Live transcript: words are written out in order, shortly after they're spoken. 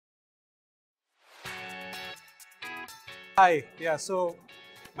Hi, yeah, so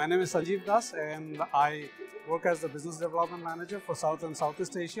my name is Sanjiv and I work as the Business Development Manager for South and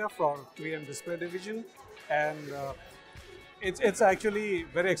Southeast Asia for 3M Display Division. And it's actually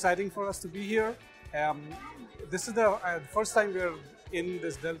very exciting for us to be here. Um, this is the first time we're in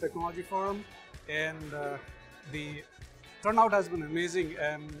this Dell Technology Forum, and the turnout has been amazing.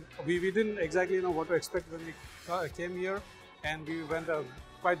 And we didn't exactly know what to expect when we came here, and we went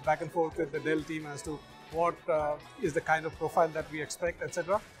quite back and forth with the Dell team as to what is the kind of profile that we expect,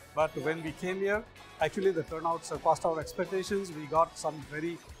 etc. But when we came here, actually the turnout surpassed our expectations. We got some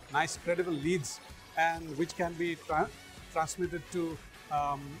very nice, credible leads, and which can be transmitted to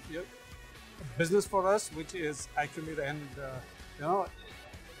business for us, which is actually the end,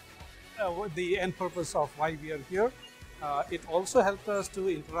 the end purpose of why we are here. It also helped us to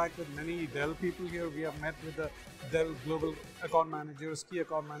interact with many Dell people here. We have met with the Dell global account managers, key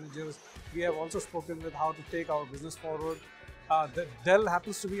account managers. We have also spoken with how to take our business forward. The Dell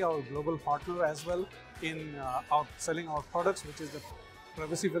happens to be our global partner as well in selling our products, which is the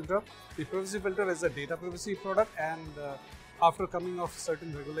privacy filter. The privacy filter is a data privacy product, and after coming of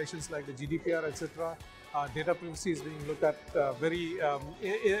certain regulations like the GDPR, etc., data privacy is being looked at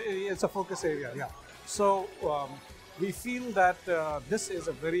it's a focus area. Yeah. So we feel that this is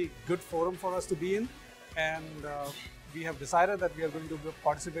a very good forum for us to be in, and we have decided that we are going to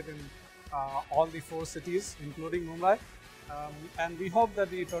participate in all the 4 cities, including Mumbai. And we hope that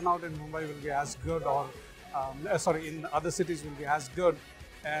the turnout in Mumbai will be as good, or in other cities will be as good.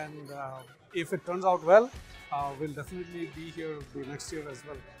 And if it turns out well, we'll definitely be here the next year as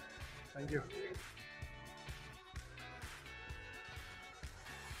well. Thank you.